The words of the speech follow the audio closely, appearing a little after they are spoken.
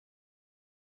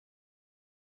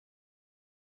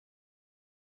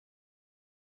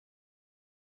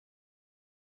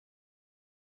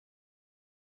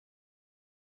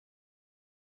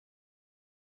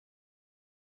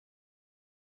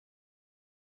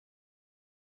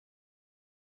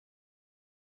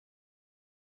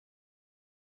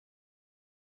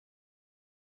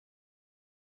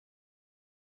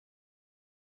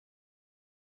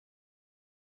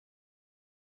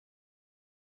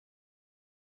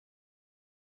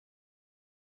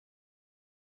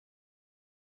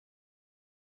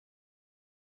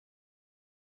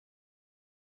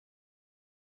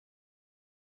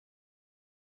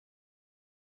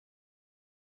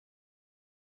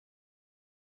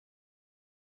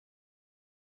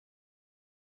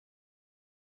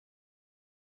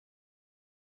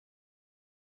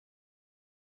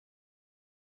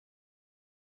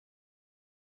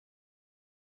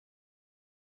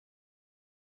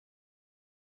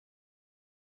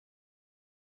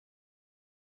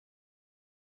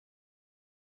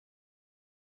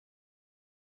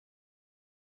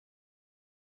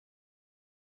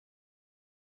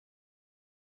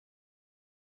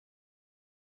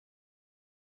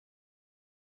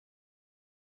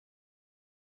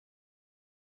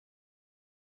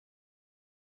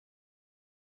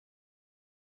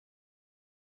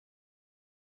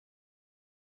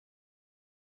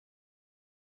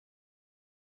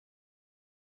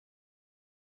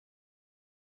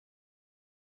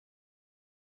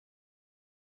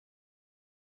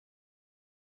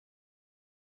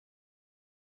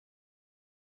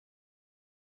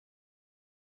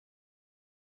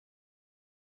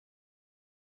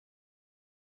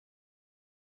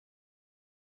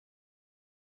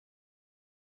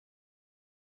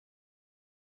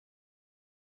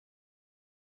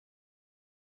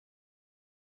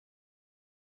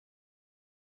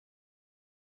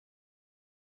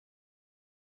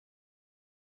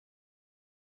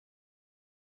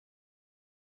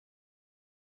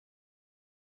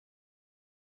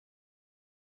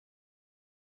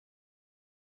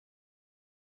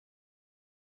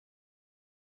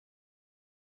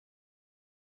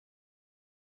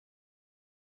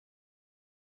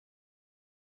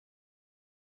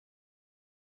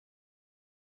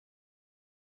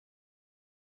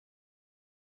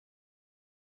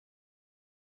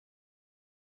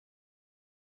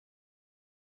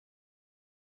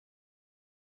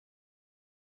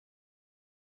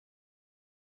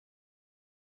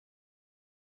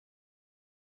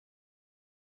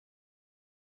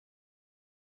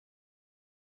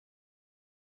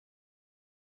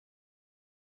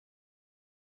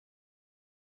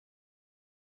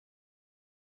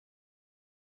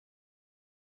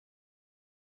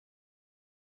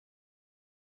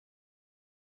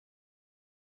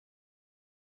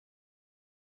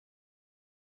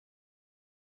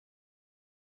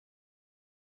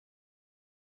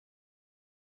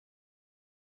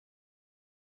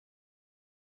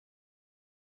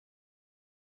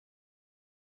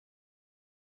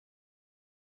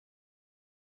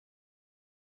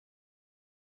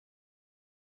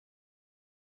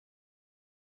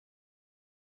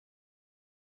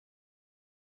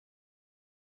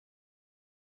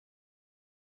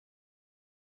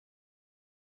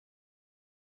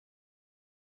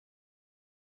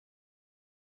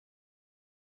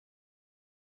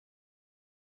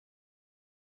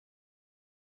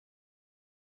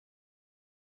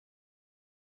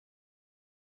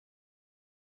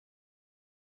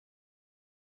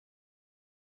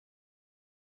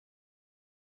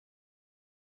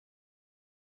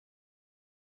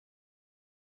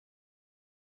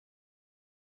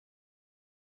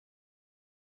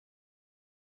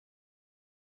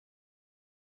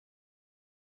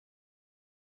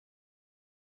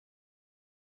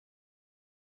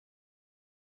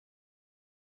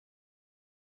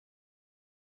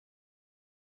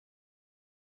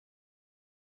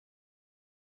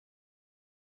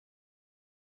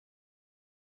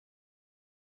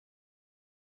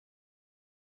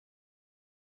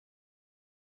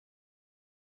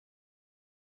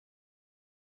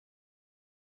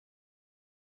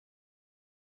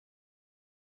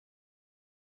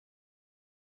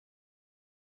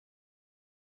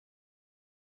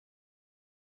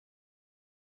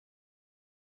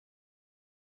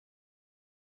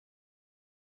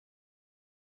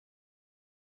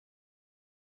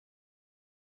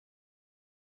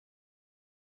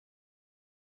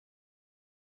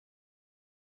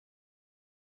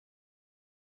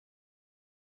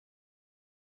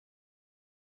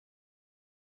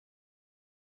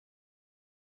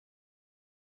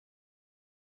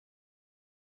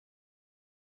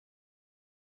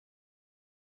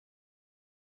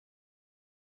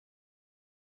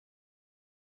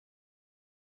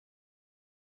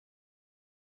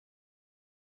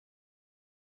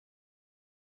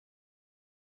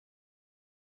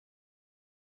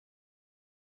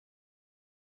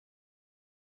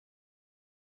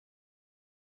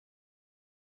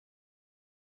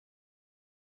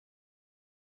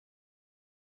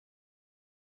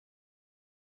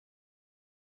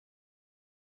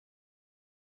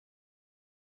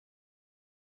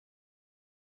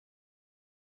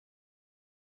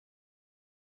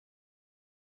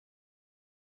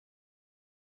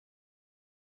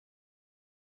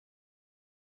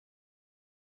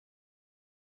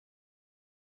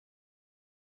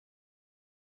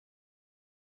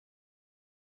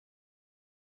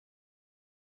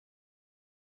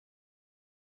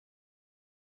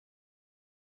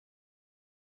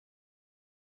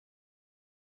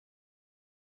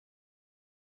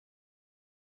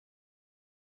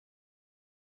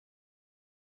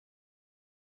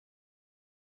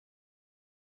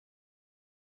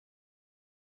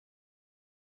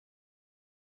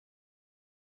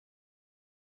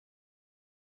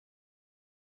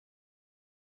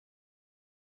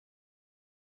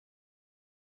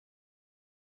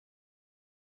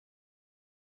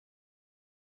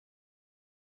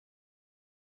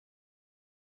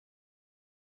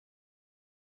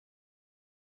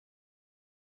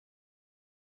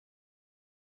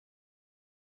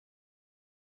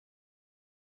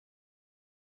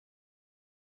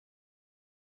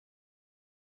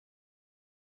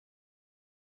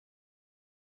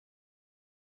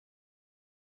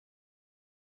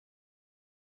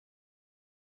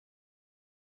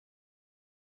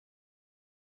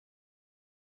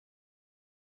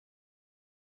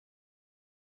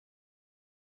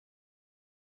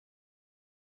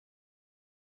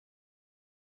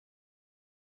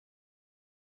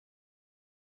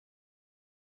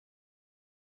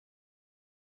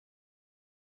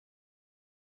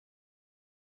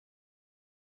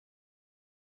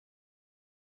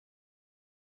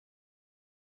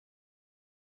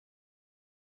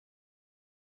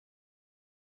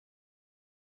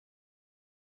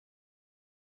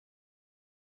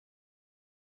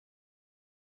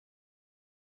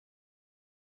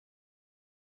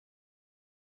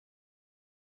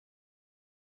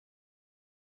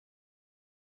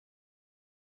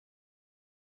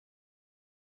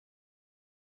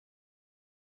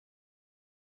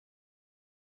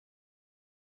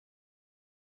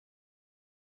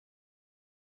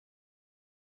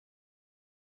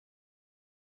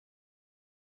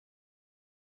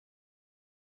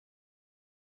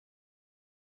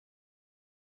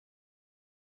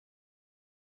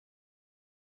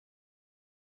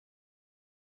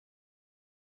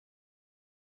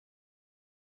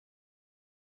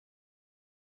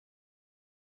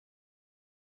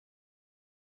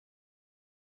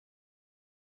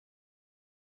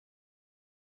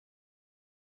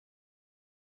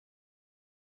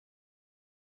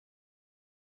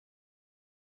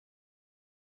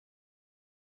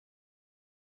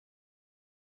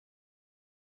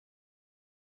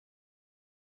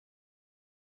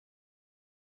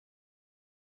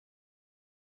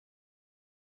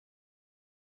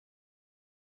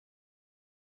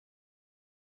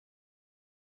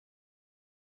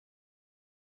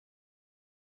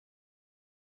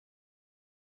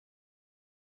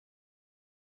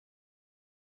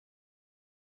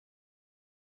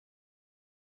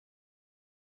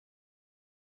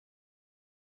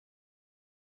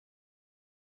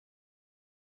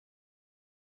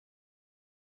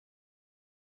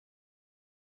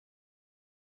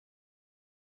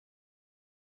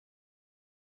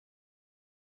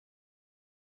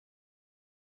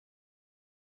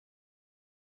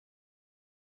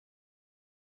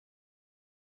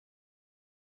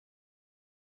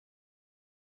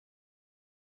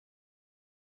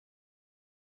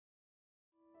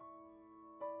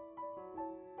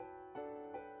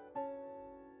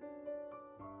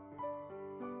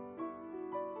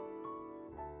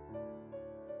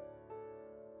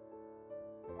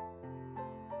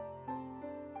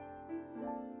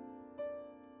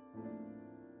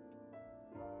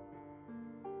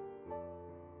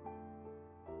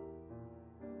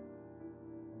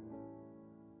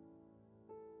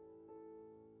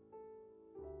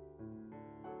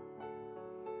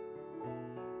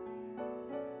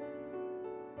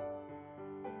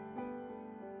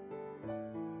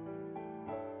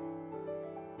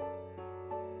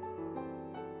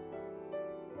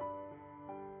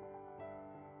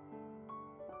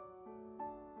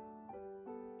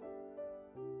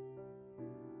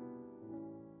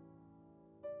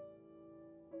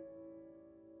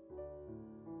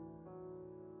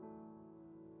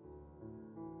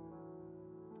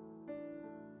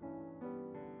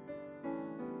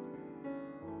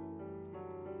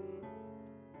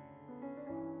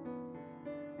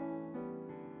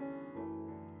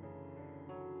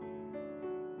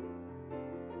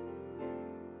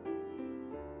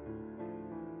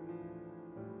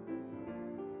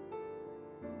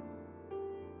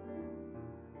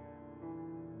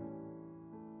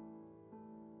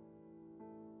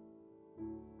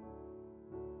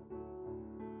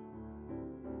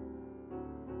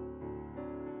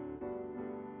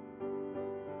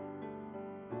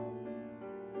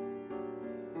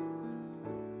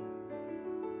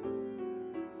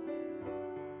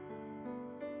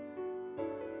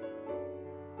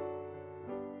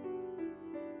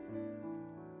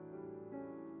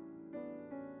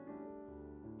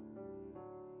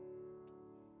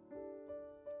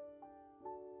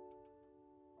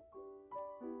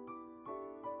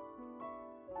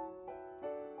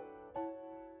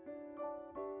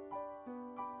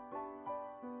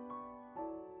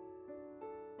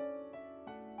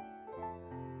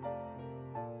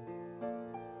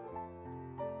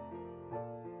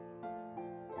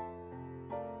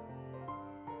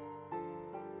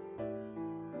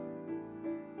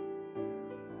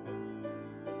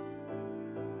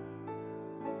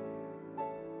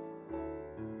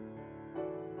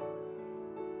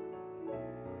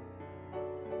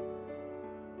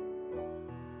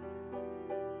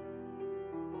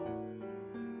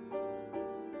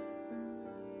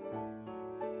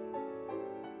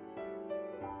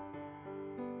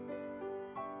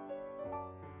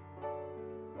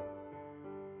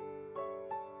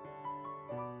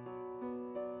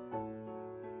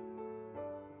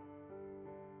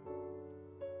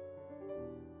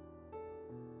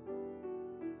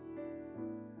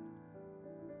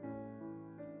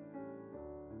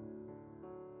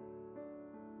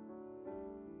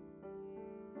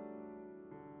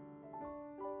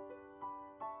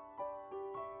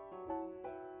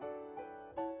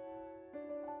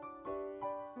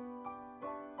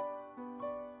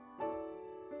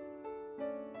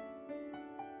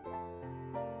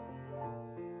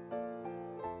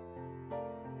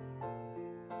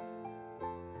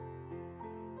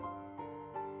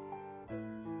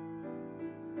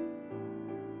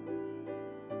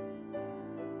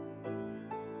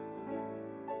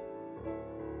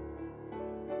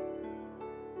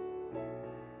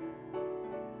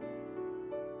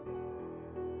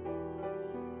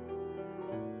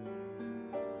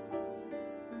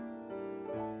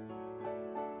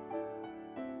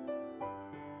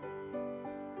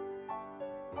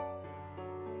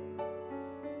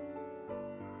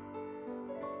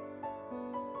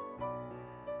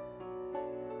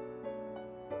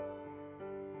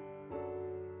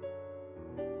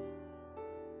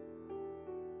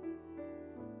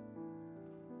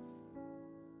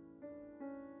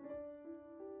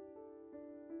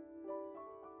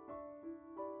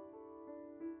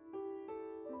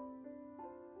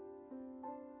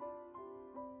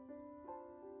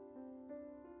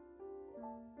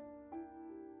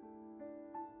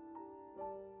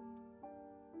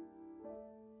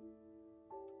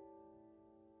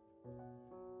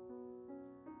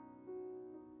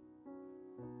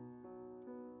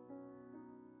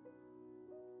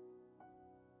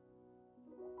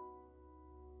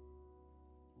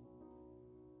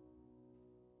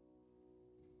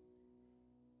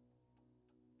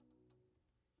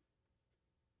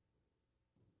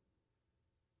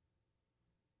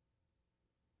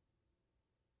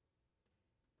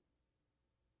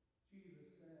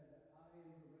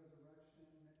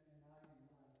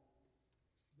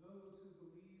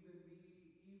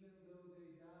though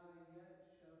they die, yet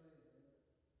shall they live.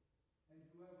 And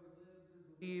whoever lives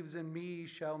and believes in me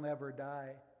shall never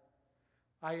die.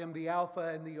 I am the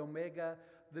Alpha and the Omega,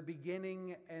 the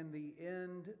beginning and the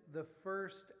end, the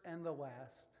first and the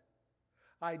last.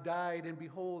 I died, and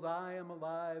behold, I am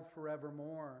alive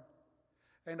forevermore,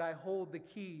 and I hold the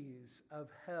keys of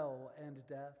hell and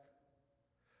death.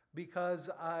 Because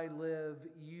I live,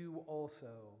 you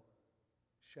also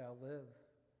shall live.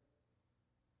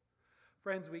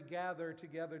 Friends, we gather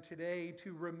together today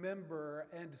to remember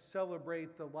and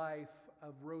celebrate the life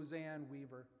of Roseanne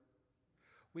Weaver.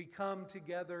 We come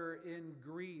together in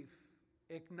grief,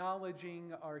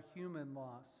 acknowledging our human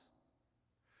loss.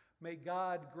 May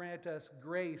God grant us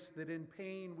grace that in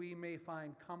pain we may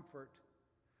find comfort,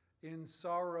 in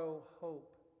sorrow,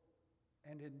 hope,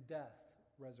 and in death,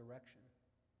 resurrection.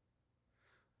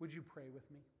 Would you pray with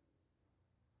me?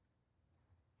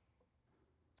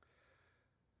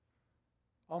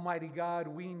 Almighty God,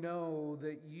 we know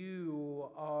that you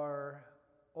are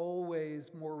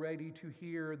always more ready to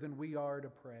hear than we are to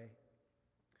pray.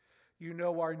 You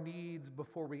know our needs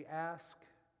before we ask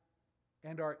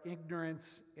and our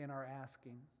ignorance in our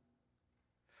asking.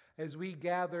 As we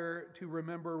gather to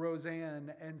remember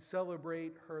Roseanne and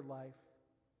celebrate her life,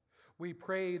 we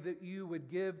pray that you would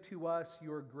give to us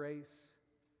your grace,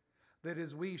 that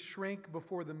as we shrink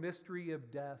before the mystery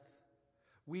of death,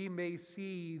 we may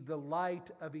see the light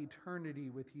of eternity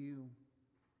with you.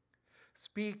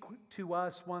 Speak to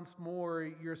us once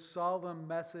more your solemn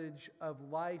message of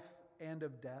life and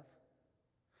of death,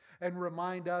 and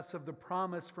remind us of the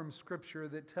promise from Scripture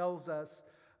that tells us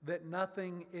that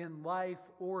nothing in life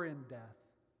or in death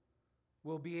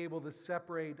will be able to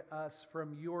separate us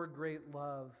from your great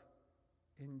love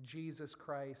in Jesus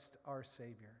Christ, our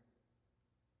Savior.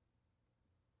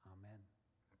 Amen.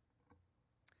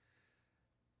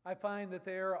 I find that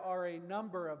there are a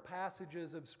number of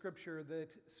passages of Scripture that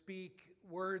speak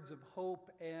words of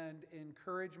hope and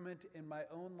encouragement in my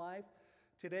own life.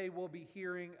 Today we'll be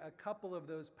hearing a couple of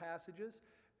those passages.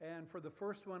 And for the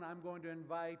first one, I'm going to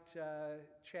invite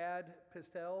Chad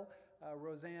Pistel,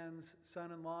 Roseanne's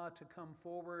son-in-law, to come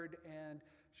forward and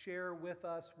share with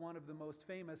us one of the most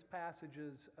famous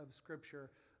passages of Scripture,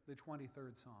 the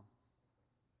 23rd Psalm.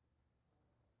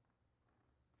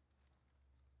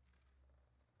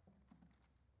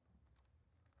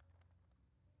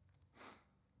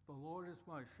 The Lord is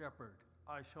my shepherd,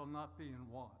 I shall not be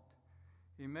in want.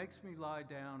 He makes me lie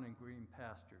down in green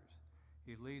pastures.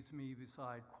 He leads me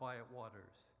beside quiet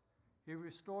waters. He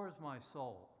restores my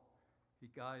soul. He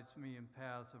guides me in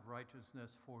paths of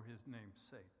righteousness for his name's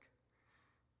sake.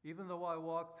 Even though I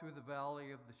walk through the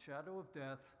valley of the shadow of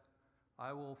death,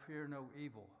 I will fear no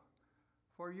evil.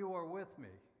 For you are with me,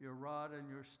 your rod and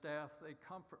your staff, they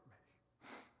comfort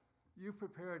me. You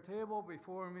prepare a table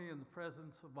before me in the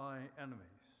presence of my enemies.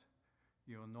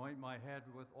 You anoint my head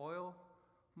with oil,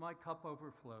 my cup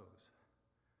overflows.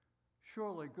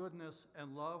 Surely goodness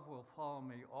and love will follow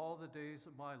me all the days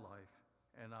of my life,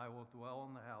 and I will dwell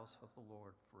in the house of the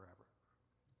Lord forever.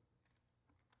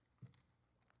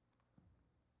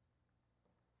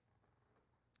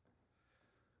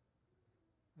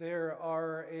 There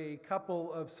are a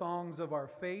couple of songs of our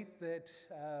faith that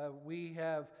we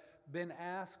have been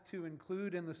asked to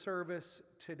include in the service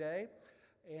today.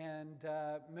 And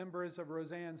members of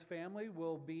Roseanne's family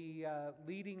will be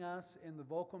leading us in the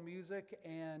vocal music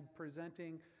and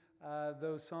presenting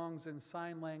those songs in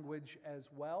sign language as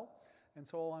well. And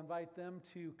so I'll invite them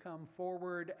to come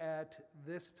forward at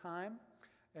this time,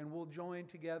 and we'll join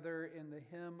together in the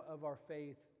hymn of our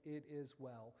faith, It Is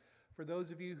Well. For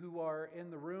those of you who are in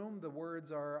the room, the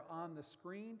words are on the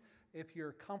screen. If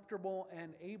you're comfortable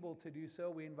and able to do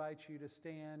so, we invite you to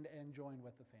stand and join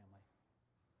with the family.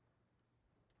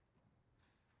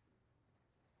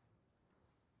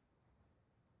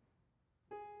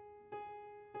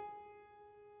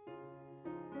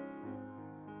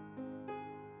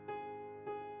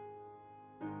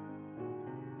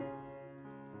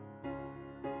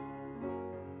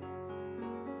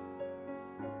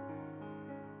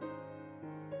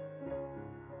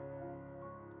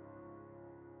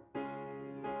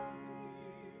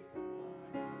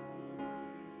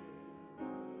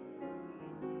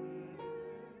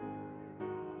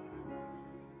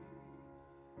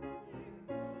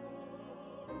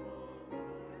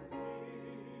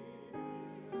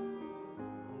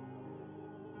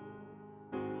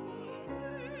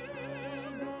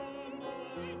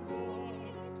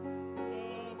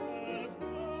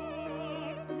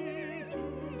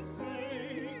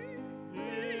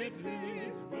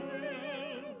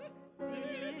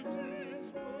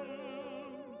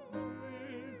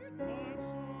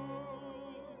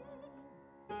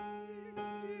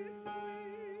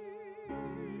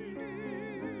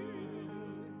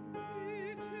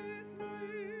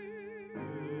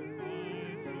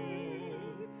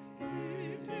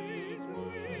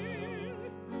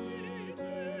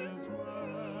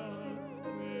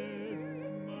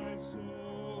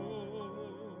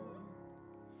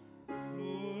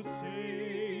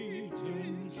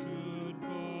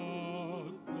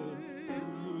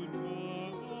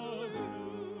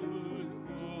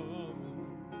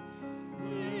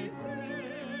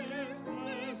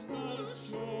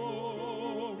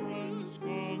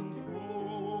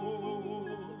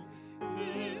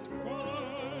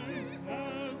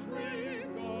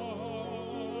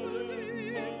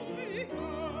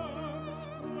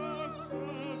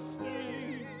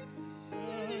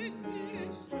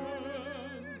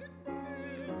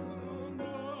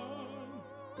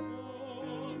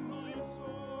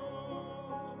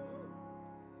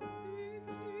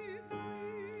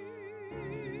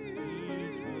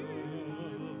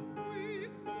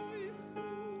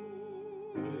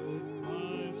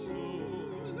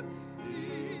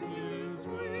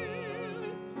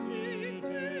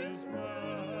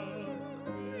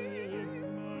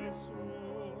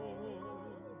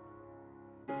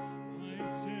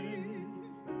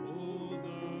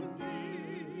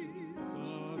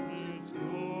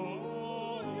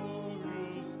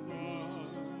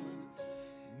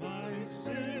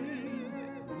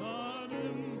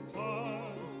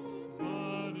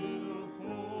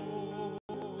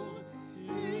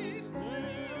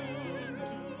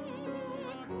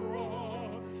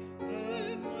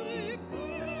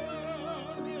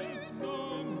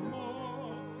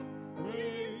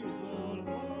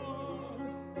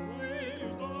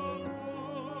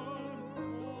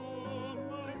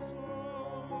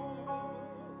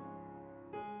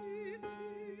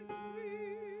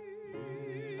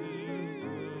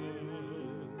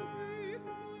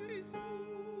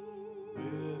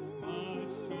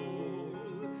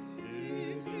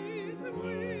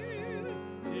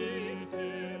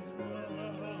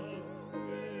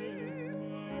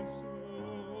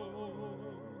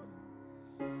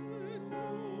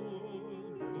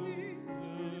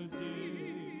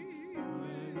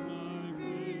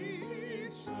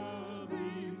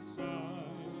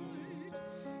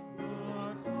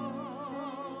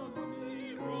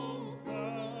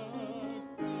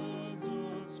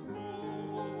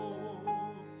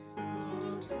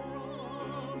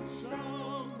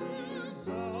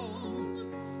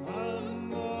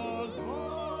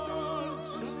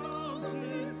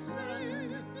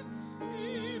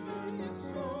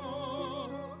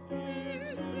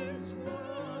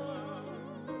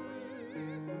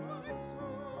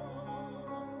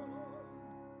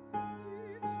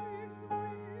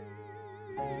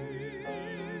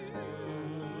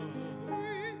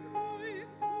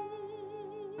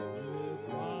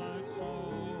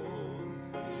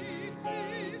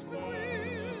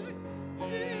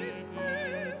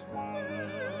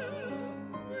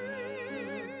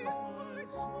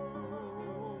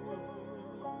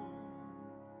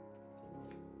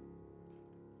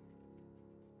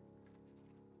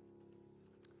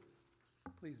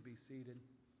 Please be seated.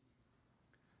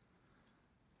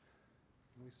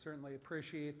 We certainly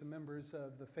appreciate the members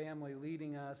of the family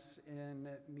leading us in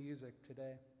music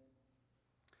today.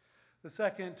 The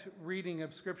second reading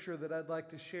of Scripture that I'd like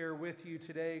to share with you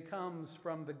today comes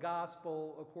from the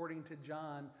Gospel according to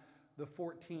John, the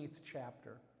 14th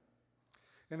chapter.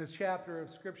 In this chapter of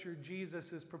Scripture,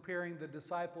 Jesus is preparing the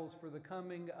disciples for the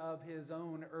coming of his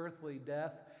own earthly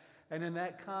death. And in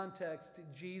that context,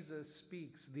 Jesus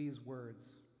speaks these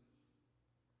words.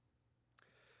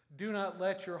 Do not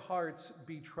let your hearts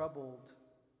be troubled.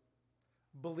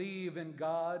 Believe in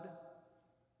God,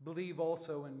 believe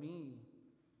also in me.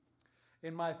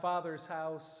 In my Father's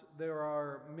house there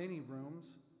are many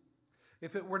rooms.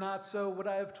 If it were not so, would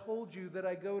I have told you that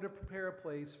I go to prepare a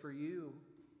place for you?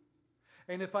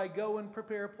 And if I go and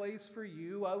prepare a place for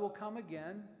you, I will come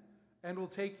again and will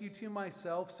take you to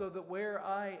myself, so that where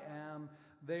I am,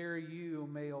 there you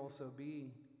may also be.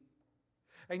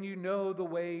 And you know the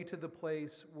way to the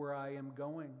place where I am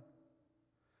going.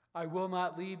 I will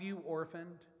not leave you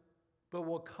orphaned, but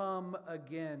will come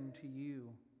again to you.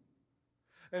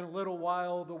 In a little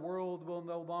while the world will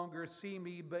no longer see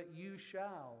me, but you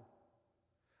shall.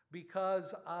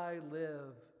 Because I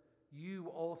live, you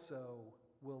also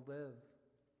will live.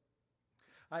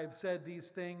 I have said these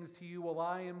things to you while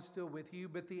I am still with you,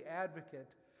 but the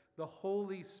Advocate, the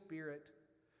Holy Spirit,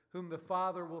 whom the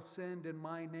Father will send in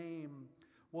my name,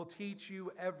 will teach you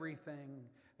everything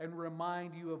and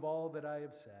remind you of all that I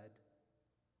have said.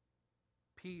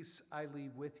 Peace I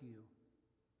leave with you.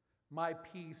 My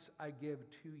peace I give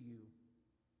to you.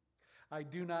 I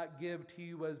do not give to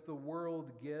you as the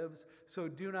world gives, so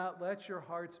do not let your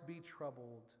hearts be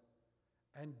troubled,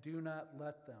 and do not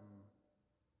let them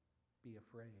be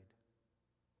afraid.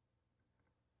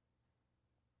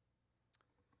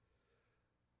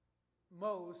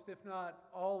 Most, if not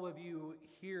all of you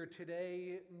here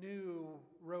today knew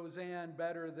Roseanne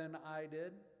better than I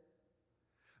did.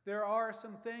 There are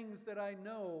some things that I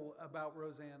know about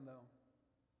Roseanne, though.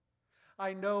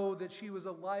 I know that she was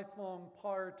a lifelong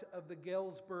part of the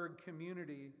Galesburg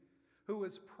community who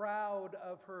was proud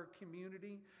of her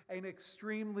community and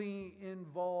extremely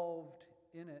involved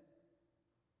in it.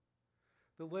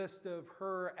 The list of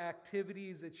her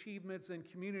activities, achievements, and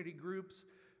community groups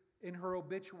in her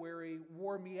obituary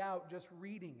wore me out just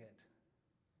reading it.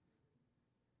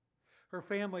 Her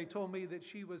family told me that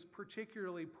she was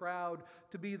particularly proud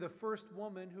to be the first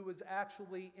woman who was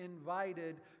actually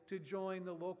invited to join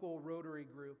the local Rotary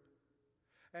group,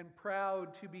 and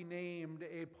proud to be named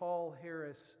a Paul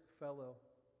Harris Fellow.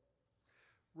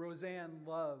 Roseanne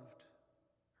loved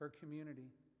her community.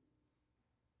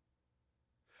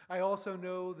 I also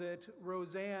know that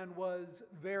Roseanne was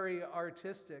very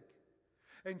artistic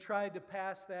and tried to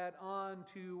pass that on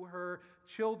to her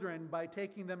children by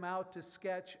taking them out to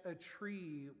sketch a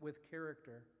tree with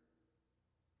character.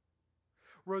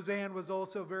 Roseanne was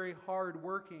also very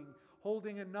hardworking,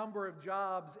 holding a number of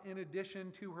jobs in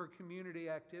addition to her community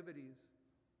activities.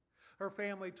 Her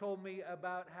family told me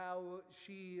about how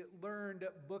she learned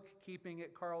bookkeeping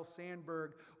at Carl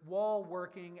Sandburg while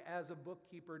working as a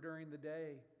bookkeeper during the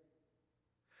day,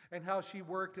 and how she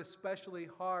worked especially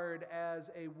hard as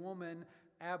a woman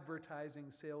advertising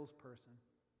salesperson.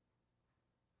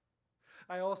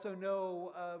 I also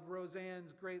know of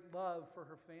Roseanne's great love for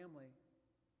her family.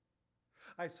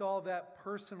 I saw that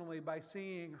personally by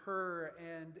seeing her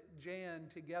and Jan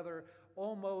together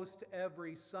almost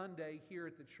every Sunday here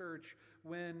at the church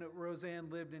when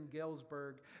Roseanne lived in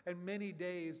Galesburg, and many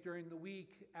days during the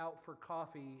week out for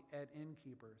coffee at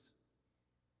Innkeepers.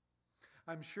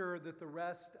 I'm sure that the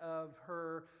rest of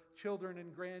her children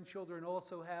and grandchildren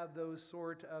also have those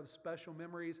sort of special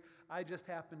memories. I just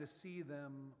happened to see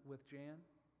them with Jan.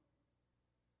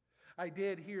 I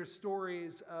did hear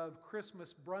stories of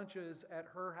Christmas brunches at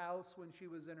her house when she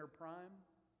was in her prime,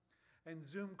 and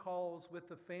Zoom calls with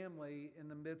the family in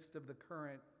the midst of the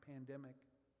current pandemic.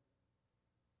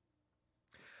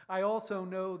 I also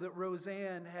know that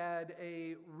Roseanne had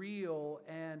a real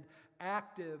and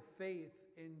active faith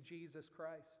in Jesus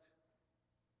Christ.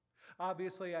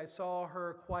 Obviously, I saw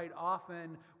her quite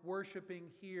often worshiping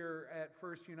here at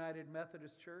First United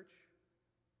Methodist Church,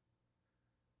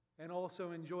 and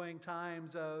also enjoying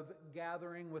times of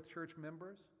gathering with church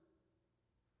members.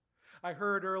 I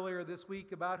heard earlier this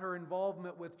week about her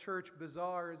involvement with church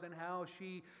bazaars and how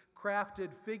she crafted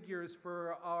figures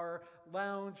for our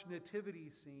lounge nativity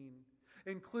scene,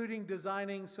 including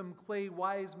designing some clay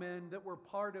wise men that were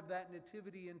part of that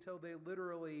nativity until they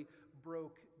literally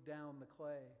broke down the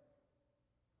clay.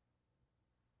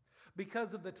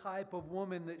 because of the type of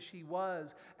woman that she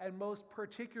was, and most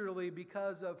particularly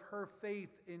because of her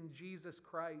faith in Jesus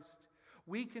Christ.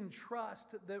 We can trust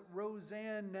that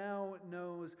Roseanne now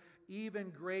knows even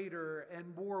greater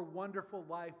and more wonderful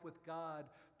life with God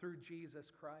through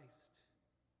Jesus Christ.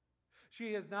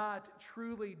 She has not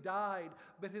truly died,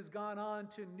 but has gone on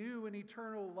to new and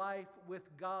eternal life with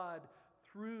God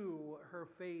through her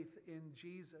faith in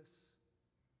Jesus.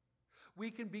 We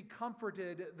can be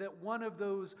comforted that one of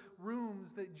those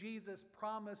rooms that Jesus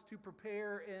promised to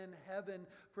prepare in heaven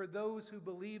for those who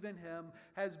believe in him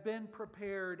has been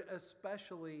prepared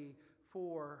especially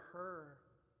for her.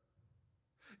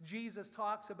 Jesus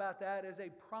talks about that as a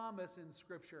promise in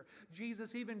Scripture.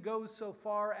 Jesus even goes so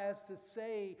far as to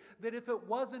say that if it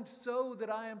wasn't so that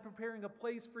I am preparing a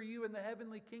place for you in the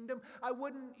heavenly kingdom, I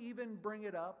wouldn't even bring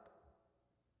it up.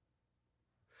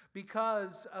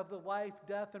 Because of the life,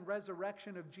 death, and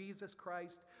resurrection of Jesus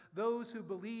Christ, those who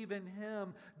believe in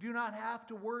him do not have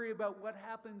to worry about what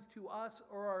happens to us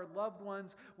or our loved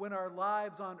ones when our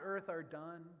lives on earth are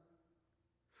done.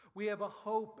 We have a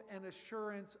hope and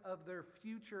assurance of their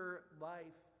future life.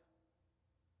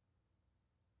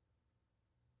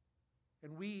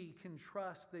 And we can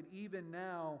trust that even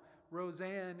now,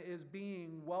 Roseanne is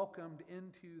being welcomed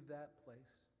into that place.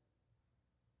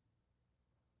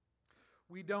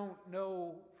 We don't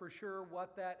know for sure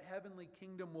what that heavenly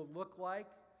kingdom will look like.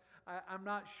 I'm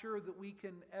not sure that we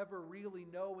can ever really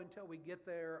know until we get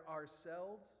there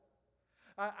ourselves.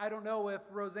 I don't know if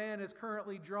Roseanne is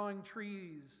currently drawing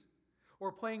trees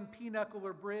or playing pinochle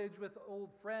or bridge with old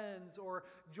friends or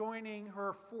joining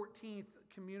her 14th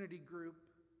community group.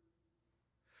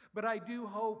 But I do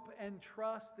hope and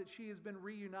trust that she has been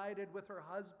reunited with her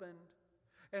husband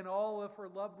and all of her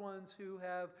loved ones who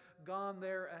have gone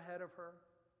there ahead of her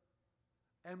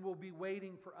and will be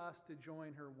waiting for us to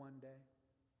join her one day.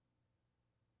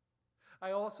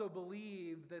 I also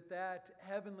believe that that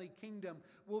heavenly kingdom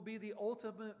will be the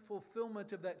ultimate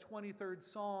fulfillment of that 23rd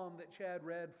Psalm that Chad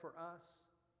read for us.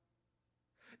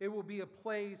 It will be a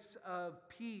place of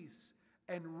peace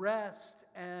and rest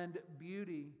and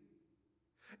beauty.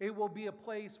 It will be a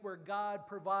place where God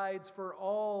provides for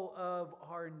all of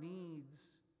our needs.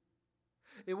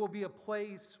 It will be a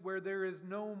place where there is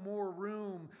no more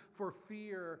room for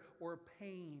fear or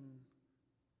pain.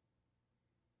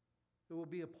 It will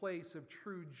be a place of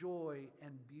true joy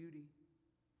and beauty.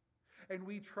 And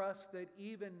we trust that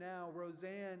even now,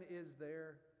 Roseanne is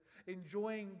there,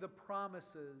 enjoying the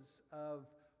promises of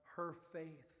her faith,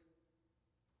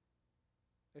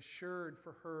 assured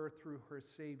for her through her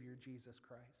Savior, Jesus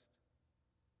Christ.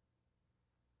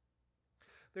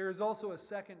 There is also a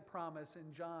second promise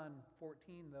in John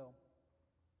 14, though.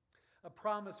 A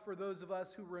promise for those of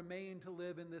us who remain to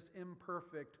live in this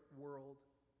imperfect world,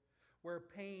 where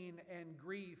pain and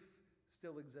grief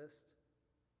still exist.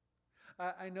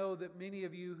 I know that many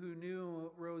of you who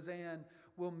knew Roseanne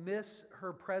will miss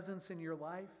her presence in your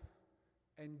life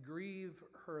and grieve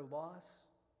her loss.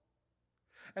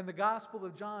 And the Gospel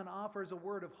of John offers a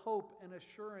word of hope and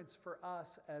assurance for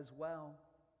us as well.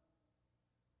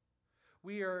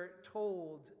 We are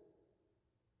told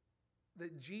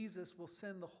that Jesus will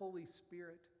send the Holy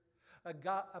Spirit,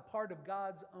 a part of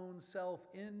God's own self,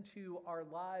 into our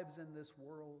lives in this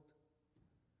world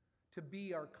to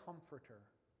be our comforter,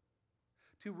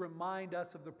 to remind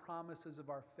us of the promises of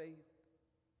our faith,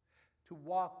 to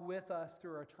walk with us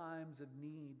through our times of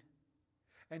need,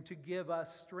 and to give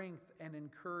us strength and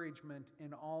encouragement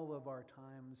in all of our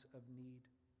times of need.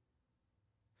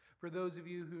 For those of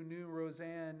you who knew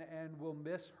Roseanne and will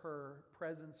miss her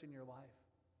presence in your life,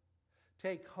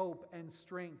 take hope and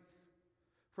strength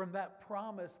from that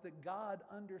promise that God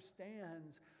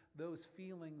understands those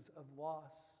feelings of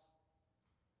loss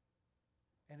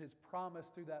and has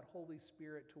promised through that Holy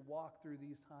Spirit to walk through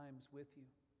these times with you,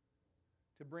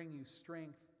 to bring you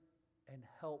strength and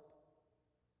help.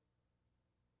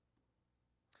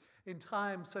 In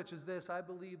times such as this, I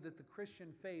believe that the Christian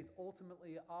faith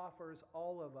ultimately offers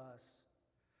all of us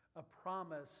a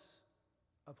promise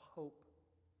of hope.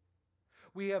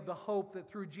 We have the hope that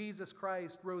through Jesus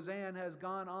Christ, Roseanne has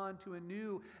gone on to a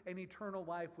new and eternal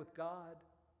life with God.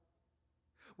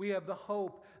 We have the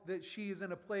hope that she is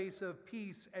in a place of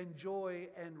peace and joy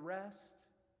and rest.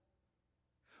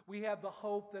 We have the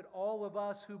hope that all of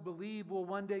us who believe will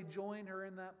one day join her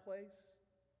in that place.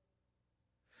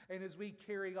 And as we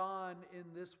carry on in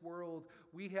this world,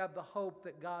 we have the hope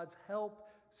that God's help,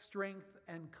 strength,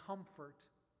 and comfort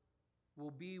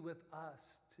will be with us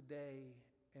today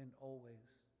and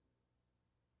always.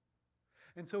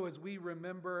 And so as we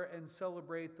remember and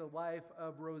celebrate the life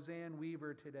of Roseanne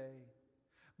Weaver today,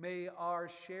 May our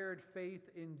shared faith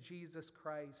in Jesus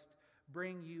Christ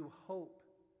bring you hope,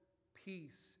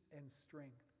 peace, and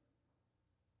strength,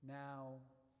 now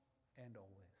and always.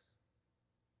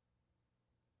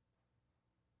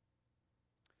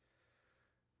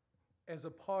 As a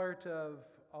part of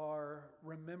our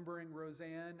remembering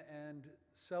Roseanne and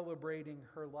celebrating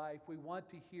her life, we want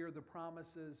to hear the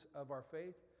promises of our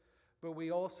faith, but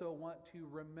we also want to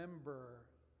remember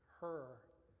her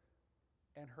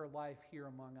and her life here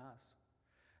among us.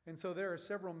 And so there are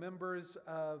several members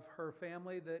of her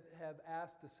family that have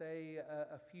asked to say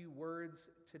a few words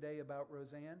today about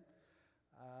Roseanne.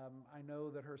 I know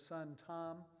that her son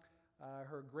Tom,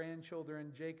 her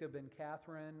grandchildren Jacob and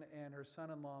Catherine, and her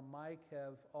son-in-law Mike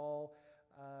have all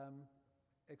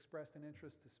expressed an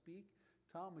interest to speak.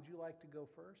 Tom, would you like to go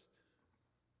first?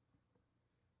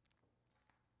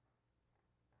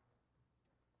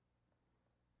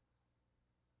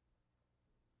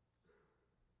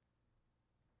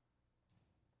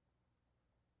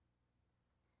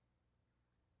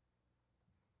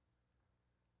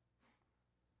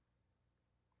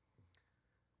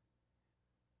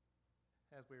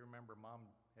 As we remember, Mom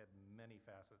had many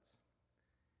facets,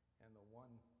 and the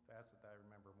one facet that I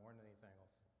remember more than anything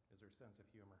else is her sense of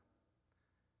humor.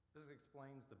 This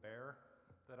explains the bear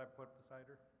that I put beside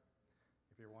her,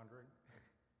 if you're wondering.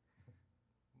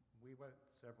 We went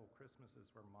several Christmases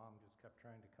where Mom just kept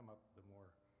trying to come up with a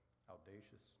more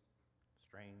audacious,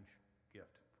 strange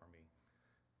gift for me.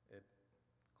 It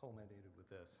culminated with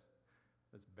this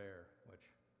bear,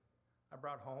 which I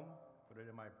brought home, put it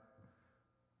in my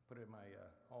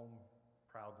home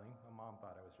proudly. My mom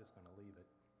thought I was just going to leave it.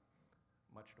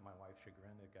 Much to my wife's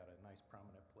chagrin, it got a nice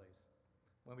prominent place.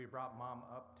 When we brought Mom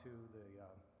up to the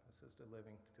assisted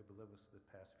living to live with us the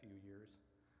past few years,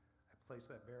 I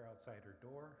placed that bear outside her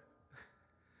door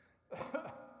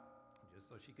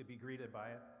just so she could be greeted by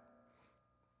it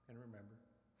and remember.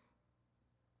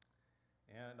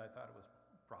 And I thought it was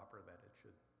proper that it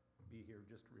should be here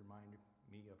just to remind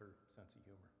me of her sense of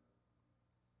humor.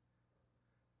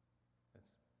 That's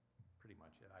pretty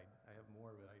much it. I have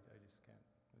more, but I just can't.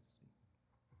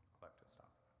 I'll have to stop.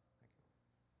 Thank you.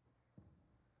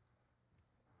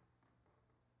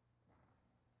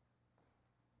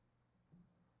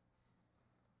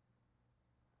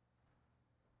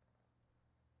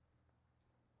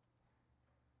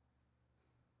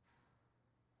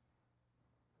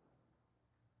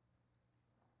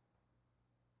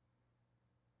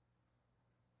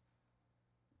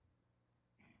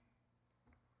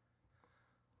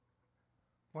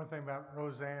 One thing about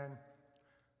Roseanne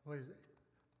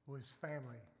was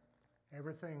family.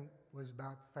 Everything was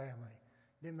about family.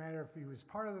 Didn't matter if you was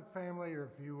part of the family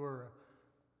or if you were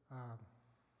a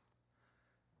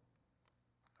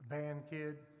band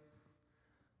kid.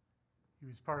 He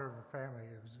was part of her family.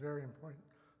 It was very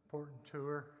important to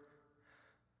her.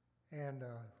 And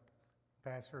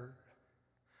Pastor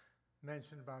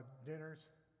mentioned about dinners,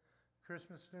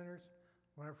 Christmas dinners.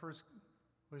 When I first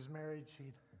was married,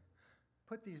 she'd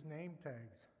put these name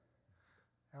tags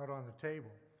out on the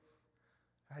table.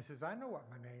 I says, I know what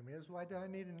my name is. Why do I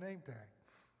need a name tag?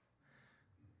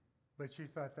 But she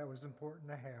thought that was important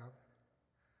to have.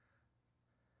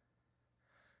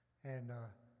 And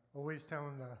always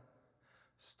telling the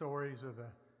stories of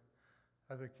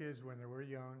the kids when they were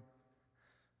young.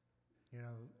 You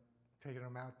know, taking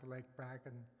them out to Lake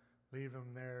Bracken, leave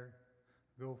them there,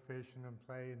 go fishing and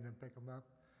play, and then pick them up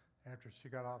after she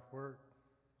got off work.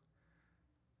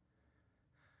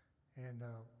 And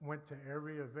went to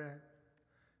every event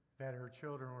that her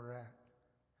children were at.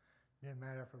 Didn't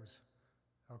matter if it was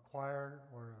a choir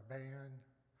or a band,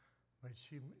 but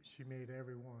she made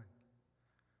every one.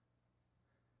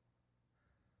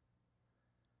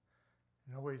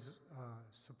 And always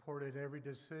supported every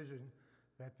decision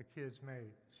that the kids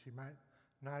made. She might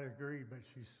not agree, but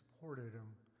she supported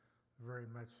them very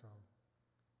much so.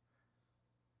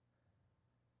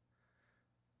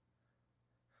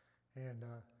 And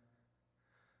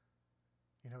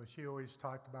you know, she always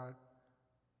talked about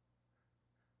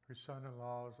her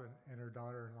son-in-laws and her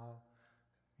daughter-in-law.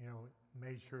 You know,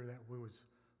 made sure that we was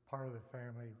part of the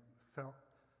family, felt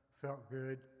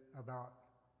good about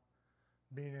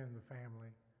being in the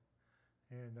family,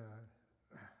 and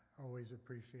always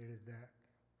appreciated that.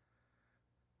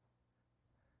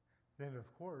 Then,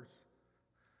 of course,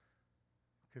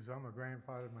 because I'm a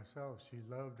grandfather myself, she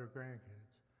loved her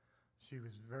grandkids. She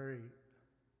was very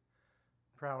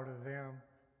proud of them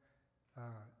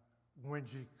when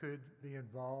she could be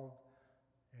involved,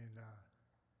 and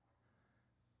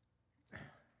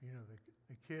you know,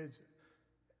 the kids,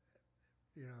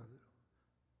 you know,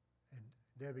 and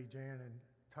Debbie, Jan, and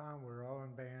Tom were all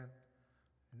in band.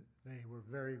 And they were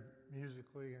very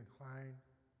musically inclined.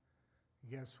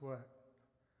 And guess what?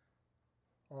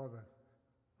 All the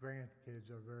grandkids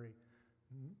are very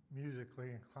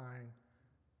musically inclined,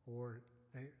 or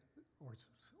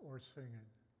singing.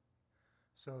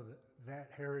 So that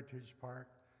heritage part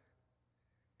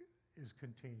is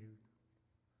continued,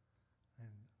 and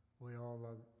we all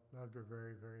loved her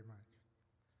very, very much.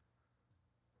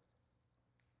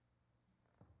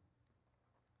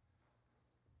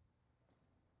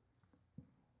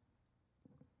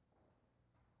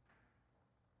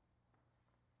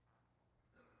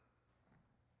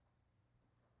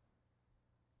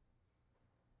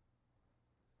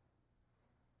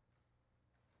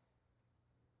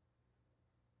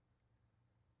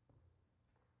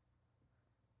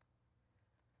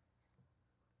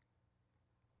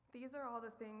 These are all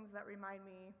the things that remind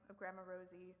me of Grandma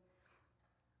Rosie.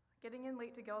 Getting in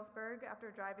late to Galesburg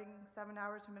after driving 7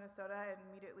 hours from Minnesota and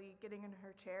immediately getting in her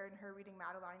chair and her reading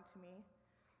Madeline to me.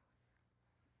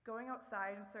 Going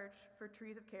outside in search for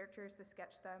trees of characters to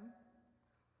sketch them.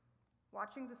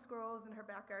 Watching the squirrels in her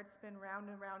backyard spin round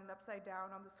and round and upside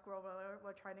down on the squirrel wheeler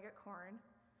while trying to get corn.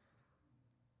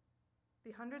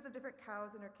 The hundreds of different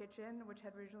cows in her kitchen, which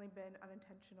had originally been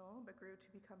unintentional but grew to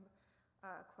become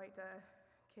quite a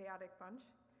chaotic bunch.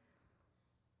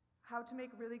 How to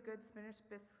make really good spinach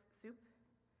bisque soup.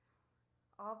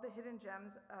 All of the hidden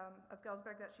gems of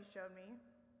Galesburg that she showed me.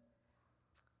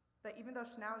 That even though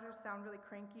schnauzers sound really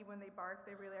cranky when they bark,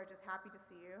 they really are just happy to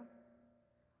see you.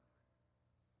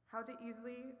 How to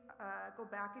easily go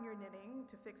back in your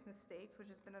knitting to fix mistakes, which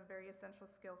has been a very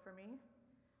essential skill for me.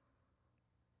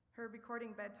 Her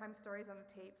recording bedtime stories on a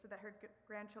tape so that her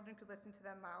grandchildren could listen to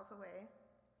them miles away.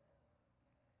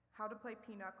 How to play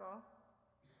pinochle,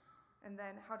 and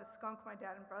then how to skunk my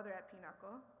dad and brother at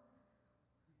pinochle.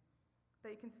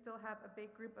 That you can still have a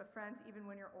big group of friends even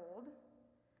when you're old,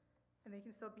 and that you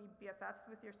can still be BFFs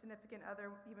with your significant other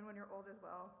even when you're old as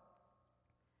well.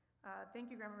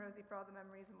 Thank you, Grandma Rosie, for all the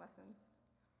memories and lessons.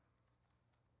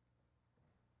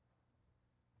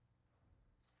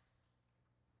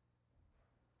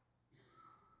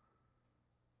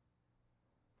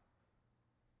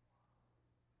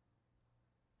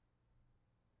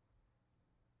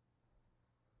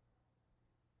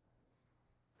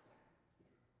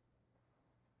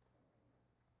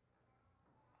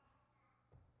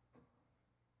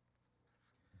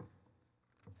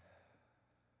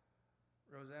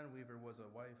 Roseanne Weaver was a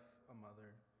wife, a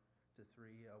mother to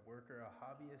three, a worker, a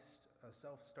hobbyist, a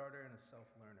self-starter, and a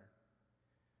self-learner.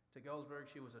 To Galesburg,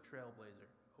 she was a trailblazer,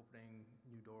 opening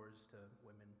new doors to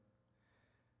women.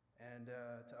 And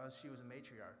to us, she was a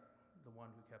matriarch, the one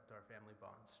who kept our family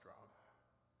bonds strong.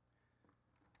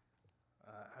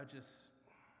 I'd just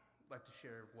like to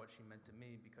share what she meant to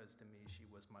me, because to me, she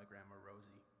was my Grandma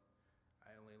Rosie.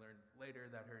 I only learned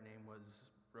later that her name was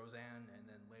Roseanne, and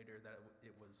then later that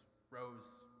it was Rose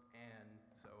Ann,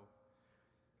 so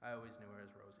I always knew her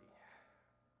as Rosie.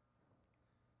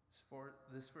 For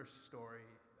this first story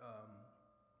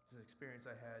is an experience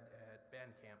I had at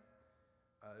band camp.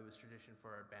 It was tradition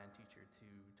for our band teacher to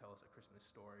tell us a Christmas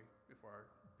story before our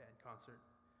band concert.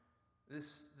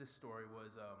 This story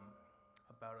was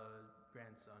about a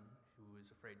grandson who was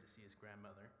afraid to see his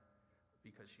grandmother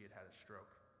because she had had a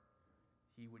stroke.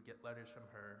 He would get letters from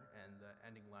her, and the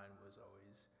ending line was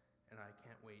always, "And I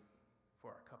can't wait for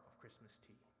our cup of Christmas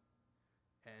tea."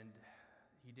 And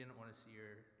he didn't want to see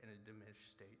her in a diminished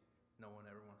state. No one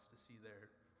ever wants to see their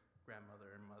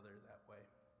grandmother and mother that way.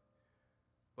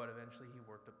 But eventually he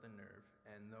worked up the nerve,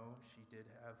 and though she did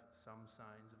have some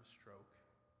signs of a stroke,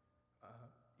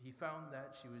 he found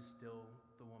that she was still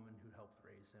the woman who helped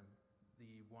raise him,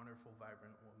 the wonderful,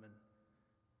 vibrant woman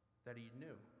that he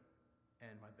knew.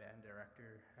 And my band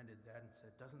director ended that and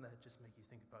said, "Doesn't that just make you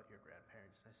think about your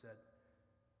grandparents?" And I said,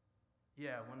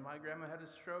 "Yeah, when my grandma had a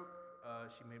stroke,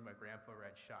 she made my grandpa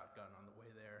ride shotgun on the way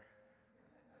there."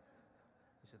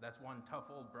 He said, "That's one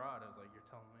tough old broad." I was like, "You're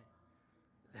telling me?"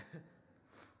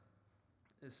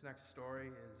 This next story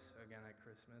is, again, at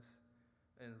Christmas.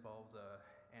 It involves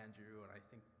Andrew and I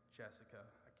think Jessica.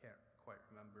 I can't quite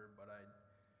remember, but I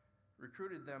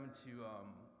recruited them to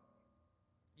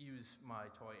use my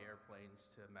toy airplanes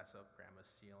to mess up Grandma's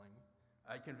ceiling.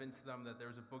 I convinced them that there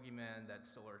was a boogeyman that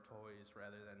stole our toys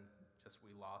rather than just we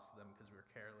lost them because we were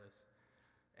careless.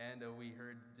 And we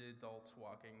heard the adults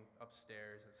walking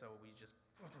upstairs, and so we just...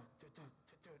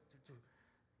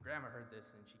 Grandma heard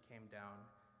this, and she came down,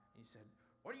 and she said,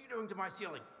 "What are you doing to my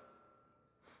ceiling?"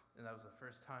 And that was the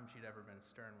first time she'd ever been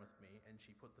stern with me, and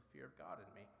she put the fear of God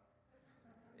in me.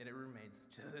 And it remains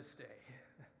to this day.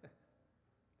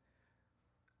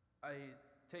 I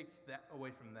take that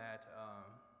away from that,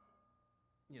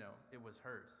 it was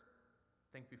hers.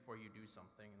 Think before you do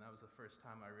something, and that was the first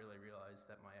time I really realized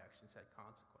that my actions had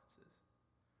consequences.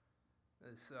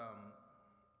 This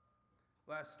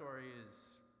last story is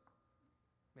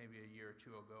maybe a year or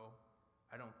two ago.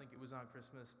 I don't think it was on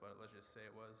Christmas, but let's just say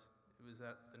it was. It was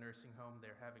at the nursing home.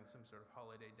 They're having some sort of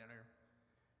holiday dinner.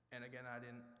 And again, I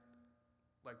didn't,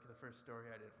 like the first story,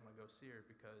 I didn't want to go see her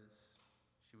because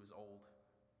she was old,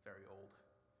 very old.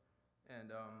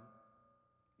 And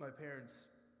my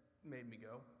parents made me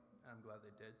go. I'm glad they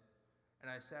did. And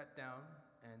I sat down,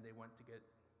 and they went to get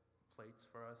plates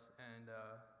for us, and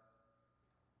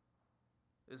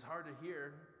it was hard to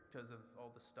hear because of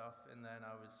all the stuff, and then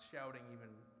I was shouting even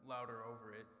louder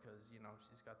over it because,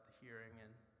 she's got the hearing,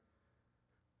 and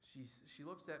she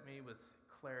looked at me with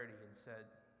clarity and said,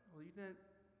 "Well, you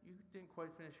didn't quite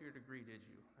finish your degree, did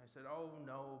you?" I said, "Oh,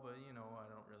 no, but, I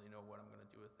don't really know what I'm going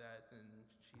to do with that." And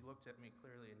she looked at me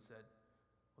clearly and said,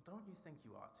 "Well, don't you think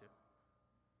you ought to?"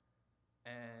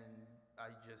 And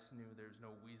I just knew there's no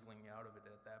weaseling out of it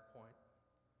at that point.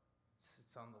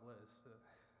 It's on the list.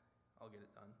 I'll get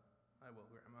it done. I will,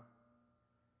 Grandma.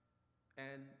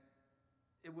 And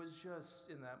it was just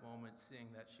in that moment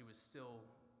seeing that she was still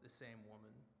the same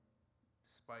woman,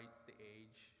 despite the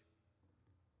age.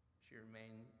 She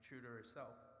remained true to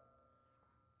herself.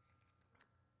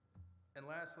 And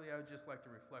lastly, I would just like to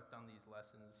reflect on these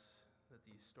lessons that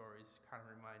these stories kind of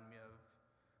remind me of.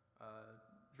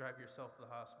 Drive yourself to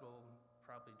the hospital,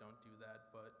 probably don't do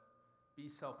that, but be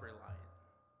self-reliant.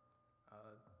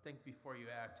 Think before you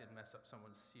act and mess up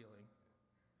someone's ceiling.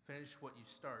 Finish what you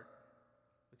start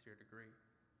with your degree.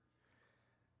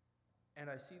 And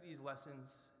I see these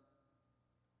lessons,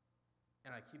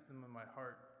 and I keep them in my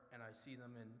heart, and I see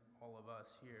them in all of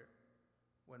us here.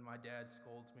 When my dad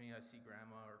scolds me, I see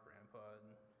Grandma or Grandpa,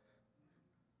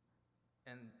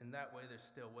 and in that way, they're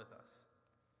still with us.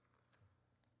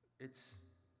 It's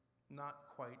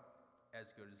not quite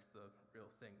as good as the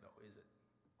real thing, though, is it?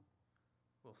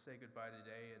 We'll say goodbye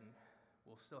today, and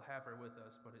we'll still have her with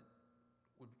us, but it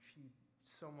would be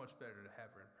so much better to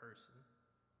have her in person.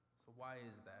 So why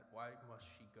is that? Why must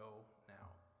she go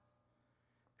now?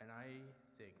 And I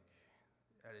think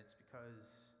that it's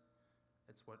because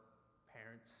it's what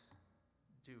parents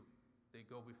do. They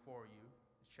go before you,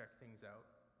 check things out,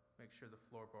 make sure the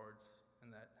floorboards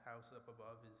in that house up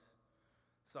above is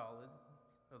solid,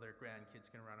 so their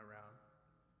grandkids can run around.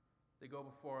 They go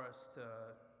before us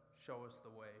to show us the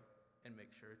way and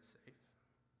make sure it's safe.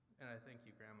 And I thank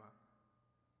you, Grandma.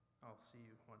 I'll see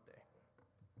you one day.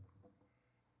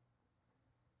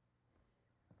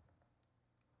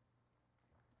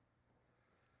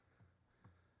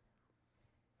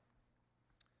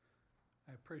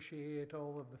 I appreciate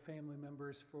all of the family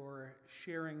members for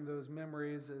sharing those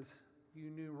memories as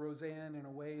you knew Roseanne in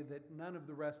a way that none of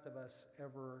the rest of us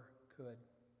ever could.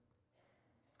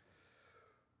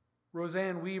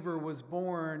 Roseanne Weaver was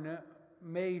born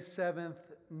May 7th,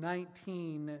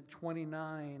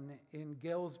 1929 in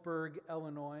Galesburg,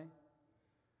 Illinois,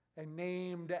 and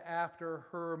named after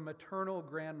her maternal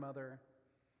grandmother.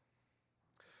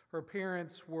 Her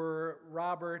parents were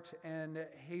Robert and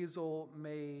Hazel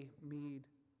May Mead.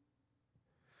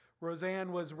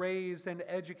 Roseanne was raised and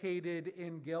educated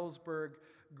in Galesburg,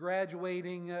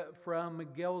 graduating from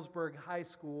Galesburg High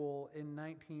School in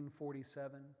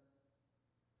 1947.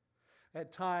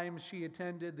 At times, she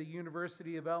attended the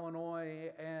University of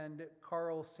Illinois and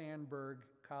Carl Sandburg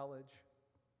College.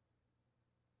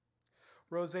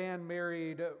 Roseanne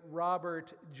married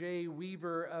Robert J.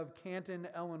 Weaver of Canton,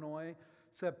 Illinois,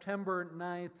 September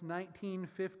 9th,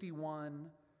 1951,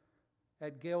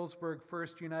 at Galesburg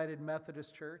First United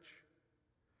Methodist Church,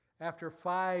 after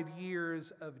 5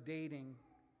 years of dating,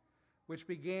 which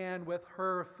began with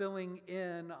her filling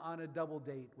in on a double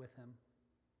date with him.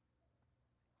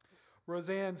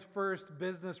 Roseanne's first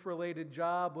business-related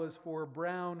job was for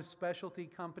Brown Specialty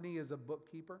Company as a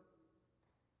bookkeeper.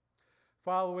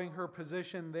 Following her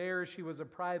position there, she was a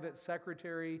private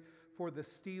secretary for the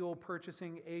steel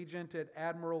purchasing agent at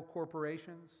Admiral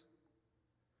Corporations.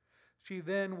 She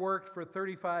then worked for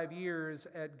 35 years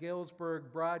at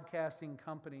Galesburg Broadcasting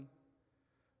Company,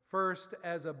 first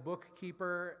as a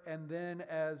bookkeeper and then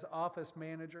as office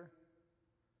manager.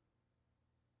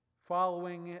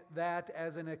 Following that,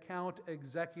 as an account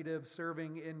executive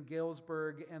serving in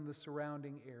Galesburg and the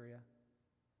surrounding area.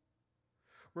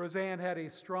 Roseanne had a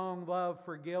strong love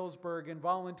for Galesburg and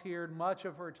volunteered much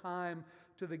of her time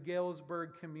to the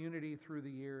Galesburg community through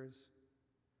the years.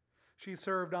 She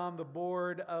served on the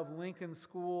board of Lincoln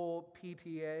School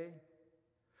PTA,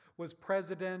 was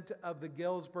president of the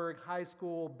Galesburg High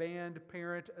School Band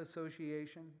Parent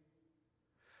Association,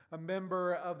 a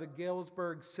member of the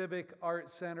Galesburg Civic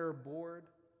Arts Center Board,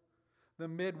 the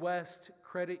Midwest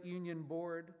Credit Union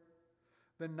Board,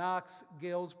 the Knox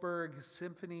Galesburg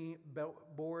Symphony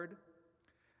Board,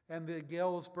 and the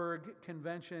Galesburg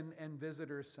Convention and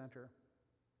Visitors Center.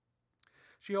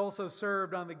 She also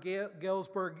served on the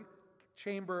Galesburg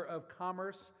Chamber of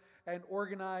Commerce and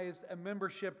organized a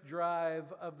membership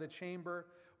drive of the Chamber,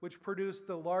 which produced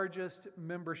the largest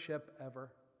membership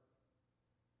ever.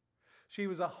 She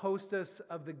was a hostess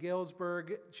of the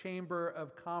Galesburg Chamber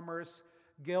of Commerce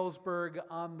Galesburg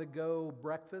on the Go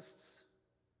breakfasts.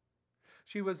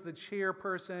 She was the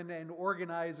chairperson and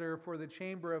organizer for the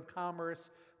Chamber of Commerce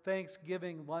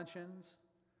Thanksgiving luncheons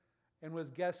and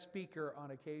was guest speaker on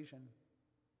occasion.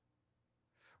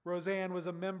 Roseanne was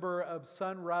a member of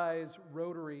Sunrise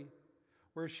Rotary,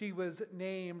 where she was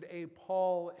named a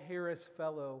Paul Harris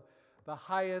Fellow, the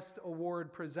highest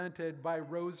award presented by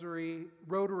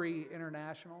Rotary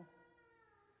International.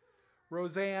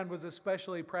 Roseanne was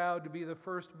especially proud to be the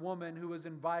first woman who was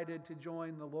invited to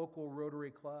join the local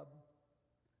Rotary Club.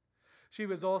 She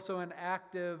was also an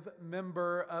active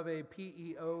member of a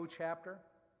PEO chapter.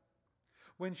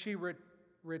 When she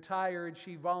retired,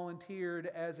 she volunteered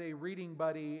as a reading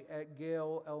buddy at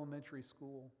Gale Elementary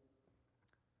School.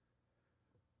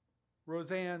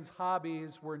 Roseanne's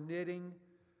hobbies were knitting,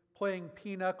 playing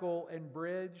pinochle and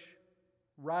bridge,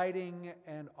 writing,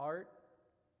 and art.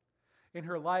 In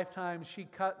her lifetime, she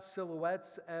cut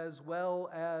silhouettes as well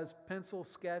as pencil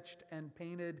sketched and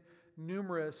painted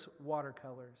numerous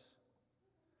watercolors.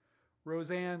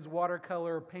 Roseanne's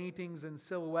watercolor paintings and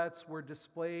silhouettes were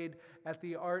displayed at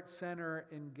the Art Center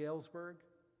in Galesburg.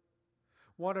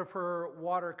 One of her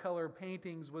watercolor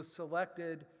paintings was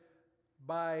selected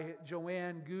by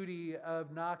Joanne Goody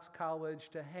of Knox College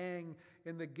to hang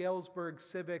in the Galesburg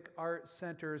Civic Arts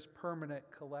Center's permanent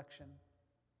collection.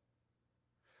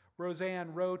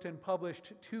 Roseanne wrote and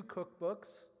published 2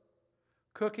 cookbooks,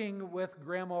 Cooking with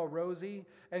Grandma Rosie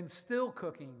and Still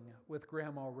Cooking with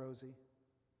Grandma Rosie.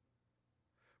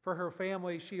 For her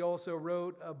family, she also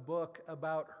wrote a book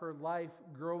about her life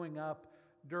growing up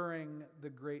during the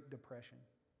Great Depression.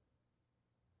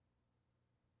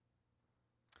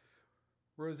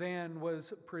 Roseanne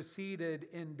was preceded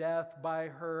in death by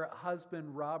her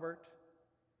husband, Robert,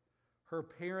 her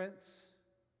parents,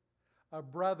 a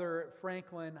brother,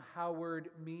 Franklin Howard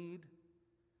Meade,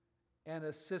 and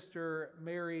a sister,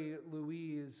 Mary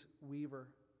Louise Weaver.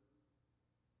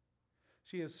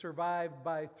 She is survived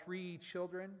by 3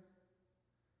 children,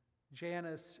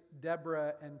 Janice,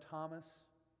 Deborah, and Thomas,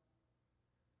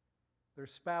 their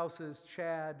spouses,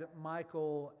 Chad,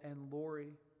 Michael, and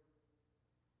Lori,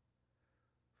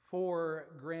 4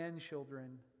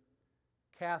 grandchildren,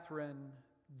 Catherine,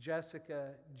 Jessica,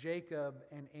 Jacob,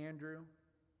 and Andrew,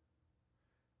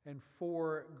 and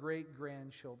 4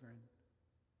 great-grandchildren,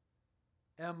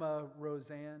 Emma,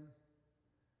 Roseanne,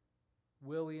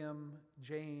 William,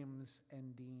 James,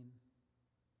 and Dean.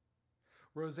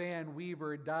 Roseanne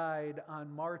Weaver died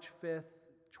on March 5th,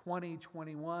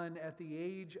 2021 at the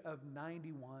age of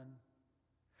 91,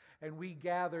 and we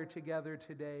gather together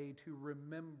today to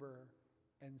remember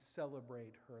and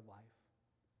celebrate her life.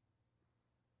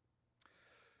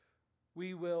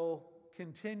 We will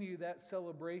continue that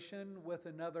celebration with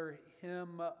another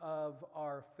hymn of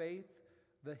our faith,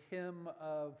 the hymn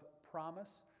of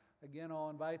promise. Again,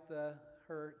 I'll invite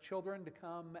her children to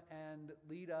come and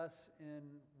lead us in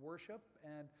worship.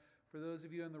 And for those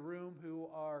of you in the room who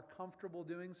are comfortable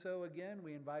doing so, again,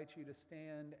 we invite you to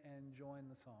stand and join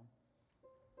the song.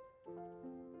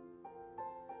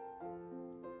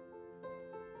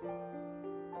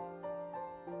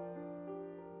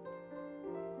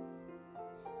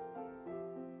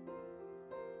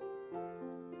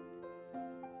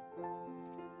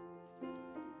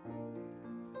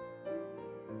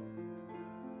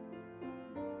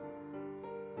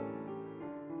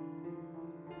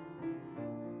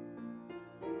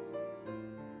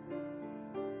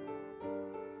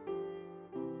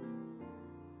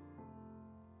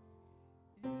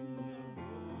 In the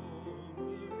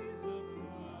glories of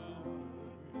flowers.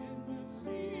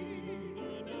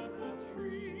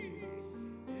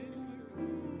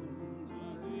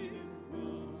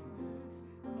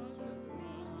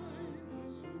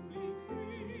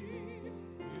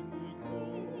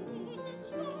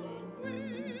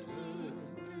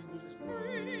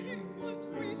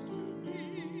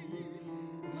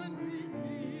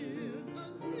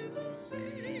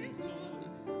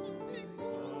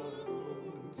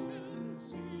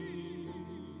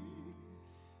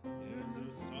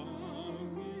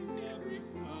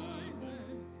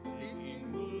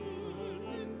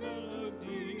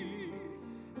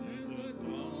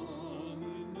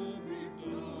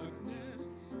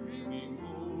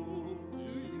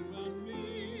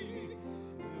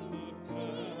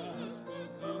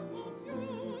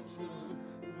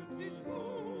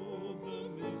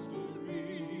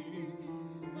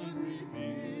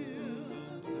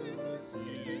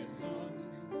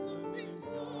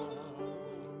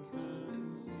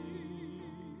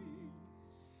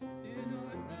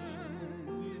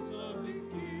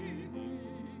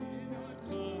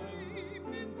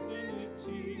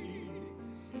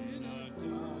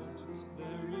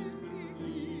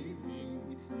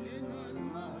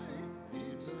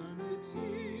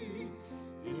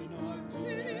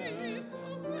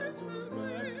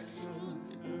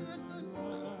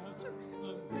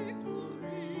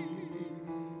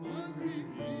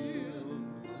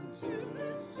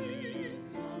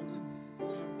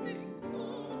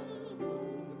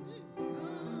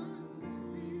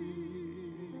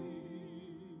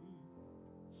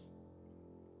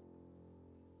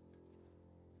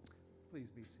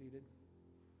 seated.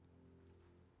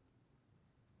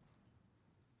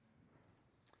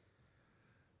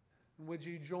 Would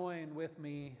you join with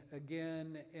me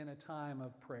again in a time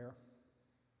of prayer?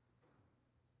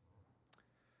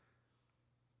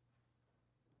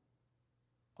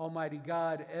 Almighty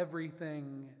God,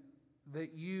 everything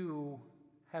that you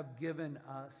have given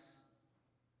us,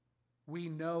 we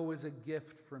know is a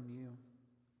gift from you.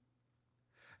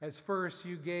 As first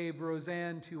you gave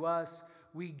Roseanne to us,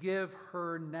 we give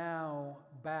her now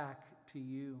back to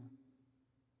you.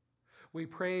 We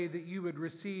pray that you would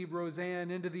receive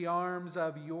Roseanne into the arms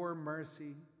of your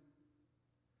mercy.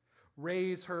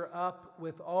 Raise her up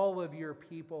with all of your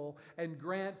people and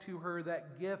grant to her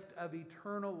that gift of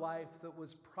eternal life that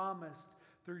was promised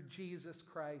through Jesus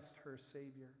Christ, her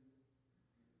Savior.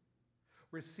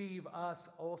 Receive us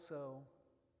also.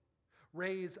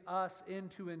 Raise us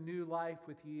into a new life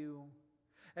with you,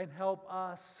 and help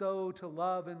us so to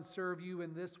love and serve you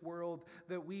in this world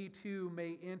that we too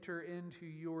may enter into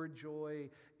your joy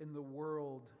in the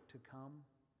world to come.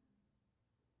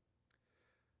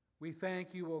 We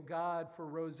thank you, O God, for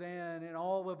Roseanne and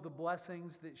all of the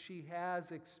blessings that she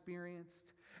has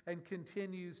experienced and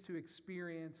continues to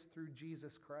experience through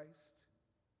Jesus Christ.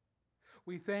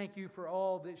 We thank you for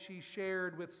all that she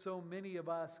shared with so many of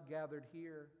us gathered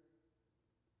here.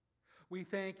 We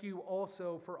thank you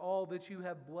also for all that you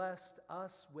have blessed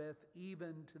us with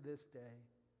even to this day,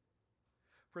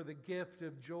 for the gift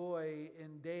of joy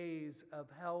in days of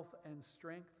health and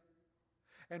strength,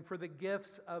 and for the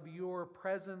gifts of your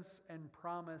presence and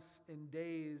promise in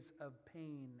days of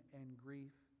pain and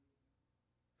grief.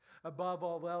 Above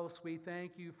all else, we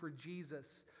thank you for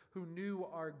Jesus, who knew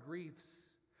our griefs,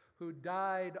 who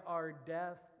died our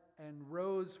death and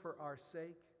rose for our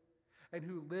sake, and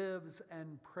who lives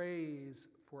and prays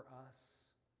for us.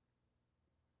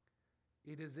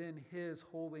 It is in his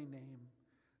holy name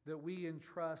that we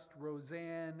entrust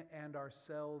Roseanne and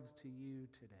ourselves to you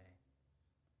today.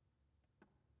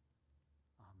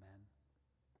 Amen.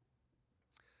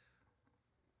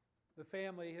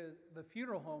 The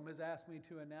funeral home has asked me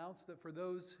to announce that for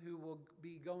those who will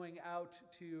be going out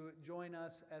to join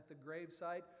us at the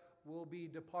gravesite, we'll be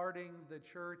departing the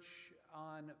church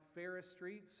on Ferris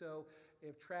Street, so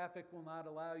if traffic will not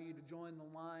allow you to join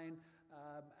the line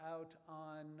out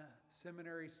on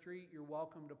Seminary Street, you're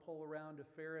welcome to pull around to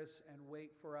Ferris and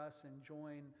wait for us and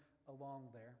join along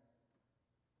there.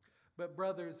 But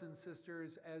brothers and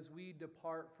sisters, as we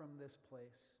depart from this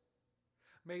place,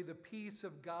 may the peace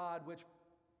of God, which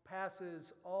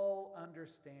passes all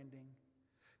understanding,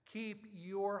 keep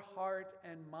your heart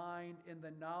and mind in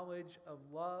the knowledge of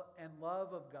love and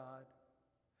love of God.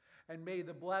 And may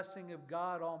the blessing of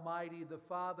God Almighty, the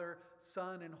Father,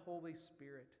 Son, and Holy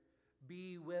Spirit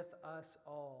be with us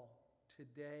all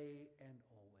today and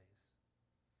always.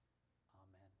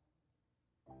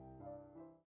 Amen.